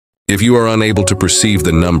If you are unable to perceive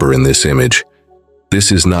the number in this image, this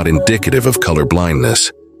is not indicative of color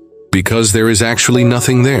blindness, because there is actually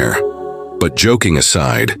nothing there. But joking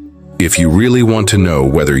aside, if you really want to know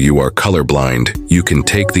whether you are colorblind, you can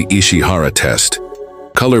take the Ishihara test.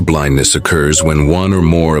 Color blindness occurs when one or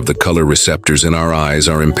more of the color receptors in our eyes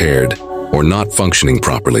are impaired or not functioning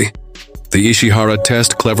properly. The Ishihara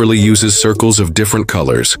test cleverly uses circles of different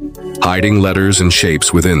colors, hiding letters and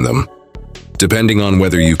shapes within them. Depending on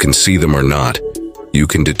whether you can see them or not, you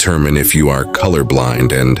can determine if you are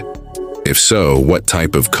colorblind and, if so, what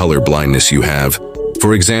type of color blindness you have.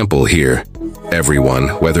 For example, here, everyone,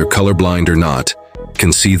 whether colorblind or not,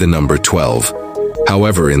 can see the number 12.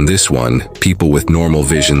 However, in this one, people with normal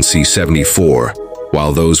vision see 74,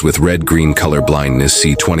 while those with red-green color blindness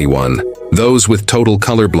see 21. Those with total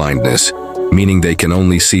color blindness, meaning they can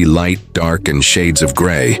only see light, dark, and shades of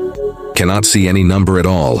gray, cannot see any number at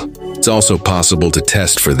all. It's also possible to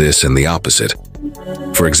test for this and the opposite.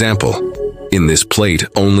 For example, in this plate,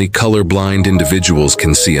 only colorblind individuals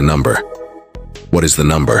can see a number. What is the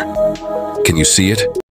number? Can you see it?